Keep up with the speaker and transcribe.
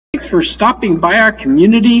for stopping by our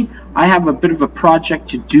community. I have a bit of a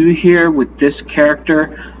project to do here with this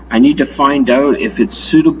character. I need to find out if it's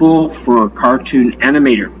suitable for a cartoon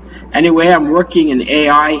animator. Anyway, I'm working in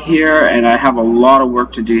AI here, and I have a lot of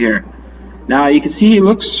work to do here. Now you can see he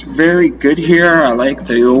looks very good here. I like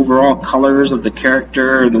the overall colors of the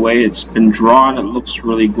character and the way it's been drawn. It looks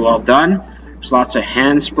really well done. There's lots of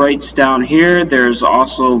hand sprites down here. There's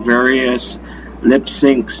also various lip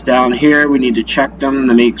syncs down here. We need to check them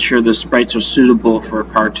to make sure the sprites are suitable for a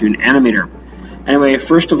cartoon animator. Anyway,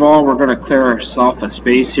 first of all, we're going to clear ourselves a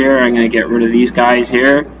space here. I'm going to get rid of these guys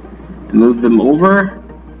here and move them over.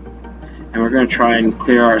 And we're going to try and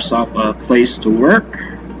clear ourselves a place to work.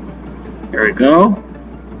 There we go.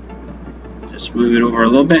 Just move it over a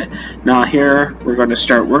little bit. Now here, we're going to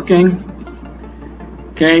start working.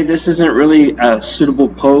 Okay, this isn't really a suitable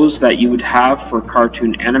pose that you would have for a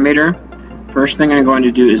cartoon animator. First thing I'm going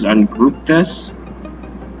to do is ungroup this.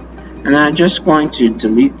 And then I'm just going to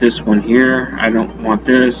delete this one here. I don't want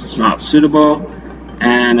this, it's not suitable.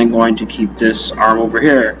 And I'm going to keep this arm over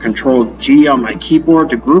here. Control G on my keyboard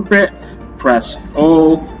to group it. Press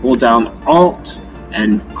O, hold down Alt,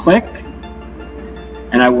 and click.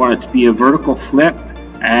 And I want it to be a vertical flip.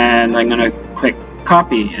 And I'm going to click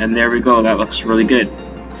copy. And there we go, that looks really good.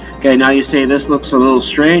 Okay, now you say this looks a little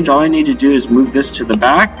strange. All I need to do is move this to the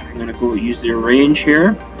back. I'm going to go use the arrange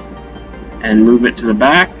here and move it to the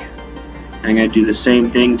back. I'm going to do the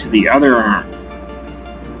same thing to the other arm.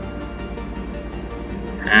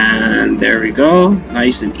 And there we go.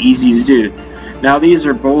 Nice and easy to do. Now these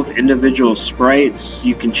are both individual sprites.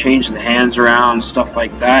 You can change the hands around, stuff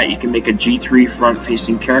like that. You can make a G3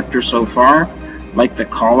 front-facing character so far. Like the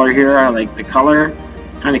collar here, I like the color.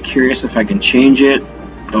 Kind of curious if I can change it.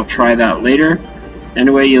 I'll try that later.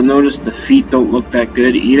 Anyway, you'll notice the feet don't look that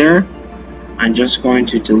good either. I'm just going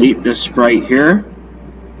to delete this sprite here.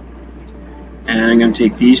 And I'm going to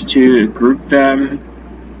take these two, group them.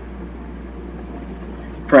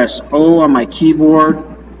 Press O on my keyboard.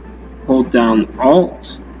 Hold down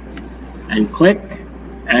Alt. And click.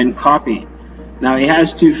 And copy. Now he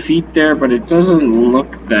has 2 feet there, but it doesn't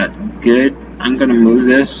look that good. I'm going to move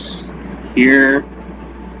this here.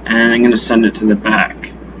 And I'm going to send it to the back.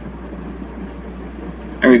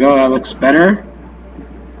 There we go, that looks better.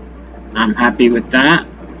 I'm happy with that.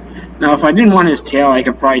 Now if I didn't want his tail, I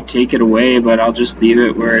could probably take it away, but I'll just leave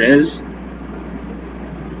it where it is.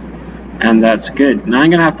 And that's good. Now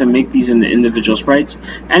I'm going to have to make these into individual sprites.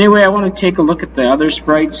 Anyway, I want to take a look at the other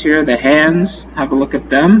sprites here, the hands. Have a look at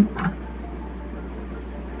them.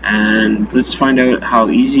 And let's find out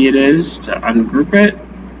how easy it is to ungroup it.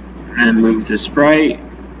 And move the sprite.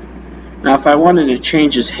 Now if I wanted to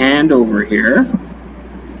change his hand over here,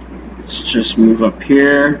 let's just move up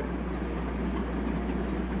here.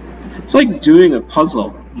 It's like doing a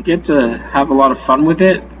puzzle. You get to have a lot of fun with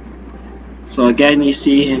it. So again, you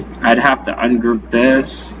see, I'd have to ungroup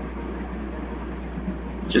this.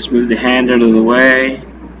 Just move the hand out of the way.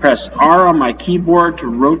 Press R on my keyboard to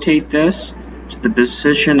rotate this to the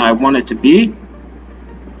position I want it to be.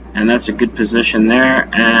 And that's a good position there.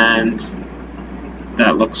 And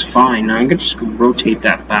that looks fine. Now I'm going to just rotate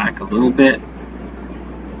that back a little bit.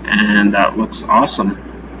 And that looks awesome.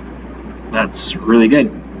 That's really good.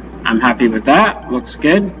 I'm happy with that. Looks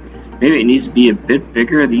good. Maybe it needs to be a bit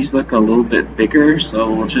bigger. These look a little bit bigger,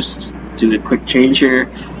 so we'll just do a quick change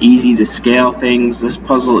here. Easy to scale things. This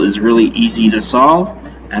puzzle is really easy to solve,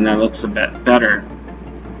 and that looks a bit better.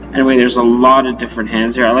 Anyway, there's a lot of different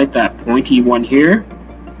hands here. I like that pointy one here.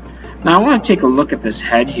 Now I want to take a look at this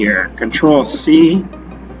head here. Control C.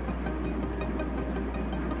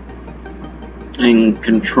 And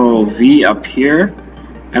Control V up here,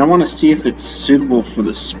 and I want to see if it's suitable for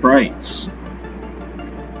the sprites.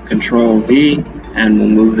 Control V, and we'll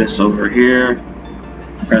move this over here.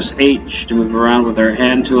 Press H to move around with our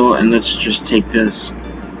hand tool, and let's just take this.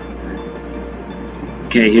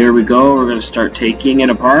 Okay, here we go. We're going to start taking it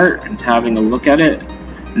apart and having a look at it.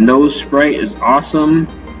 Nose sprite is awesome.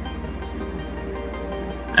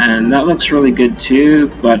 And that looks really good too,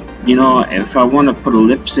 but you know, if I want to put a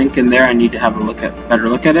lip sync in there, I need to have a better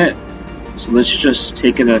look at it. So let's just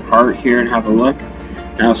take it apart here and have a look.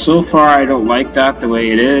 Now so far I don't like that the way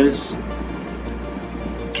it is.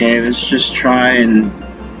 Okay, let's just try and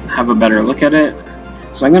have a better look at it.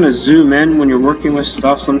 So I'm going to zoom in. When you're working with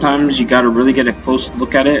stuff, sometimes you got to really get a close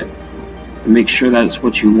look at it and make sure that's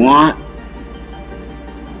what you want.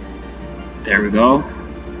 There we go.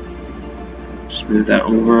 Just move that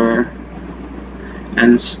over.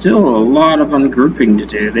 And still a lot of ungrouping to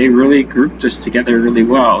do. They really grouped this together really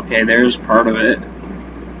well. Okay, there's part of it.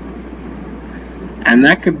 and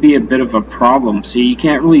that could be a bit of a problem. See, you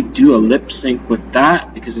can't really do a lip sync with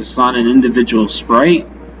that because it's not an individual sprite.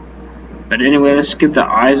 But anyway, let's give the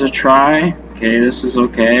eyes a try. Okay, this is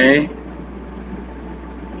okay.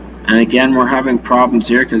 And again, we're having problems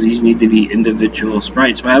here because these need to be individual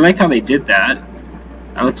sprites. But I like how they did that.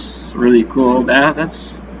 That looks really cool.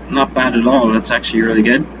 That's not bad at all. That's actually really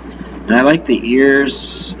good. And I like the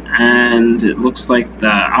ears, and it looks like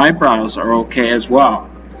the eyebrows are okay as well.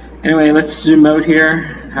 Anyway, let's zoom out here,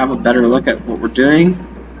 have a better look at what we're doing.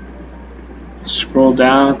 Scroll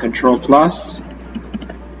down, Control plus.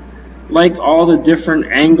 Like all the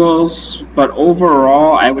different angles, but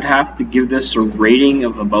overall I would have to give this a rating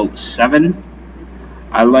of about 7.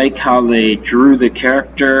 I like how they drew the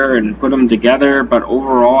character and put them together, but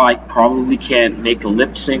overall I probably can't make a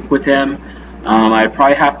lip sync with him. I'd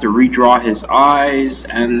probably have to redraw his eyes,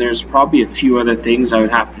 and there's probably a few other things I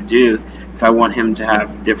would have to do if I want him to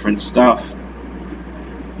have different stuff.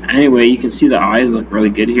 Anyway, you can see the eyes look really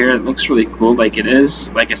good here. It looks really cool like it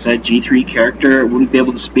is. Like I said, G3 character wouldn't be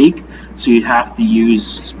able to speak, so you'd have to use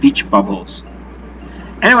speech bubbles.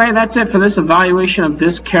 Anyway, that's it for this evaluation of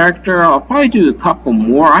this character. I'll probably do a couple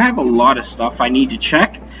more. I have a lot of stuff I need to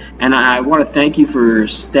check, and I want to thank you for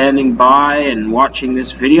standing by and watching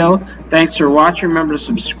this video. Thanks for watching. Remember to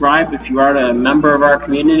subscribe if you are a member of our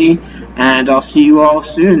community, and I'll see you all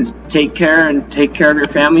soon. Take care, and take care of your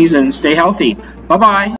families, and stay healthy. Bye-bye.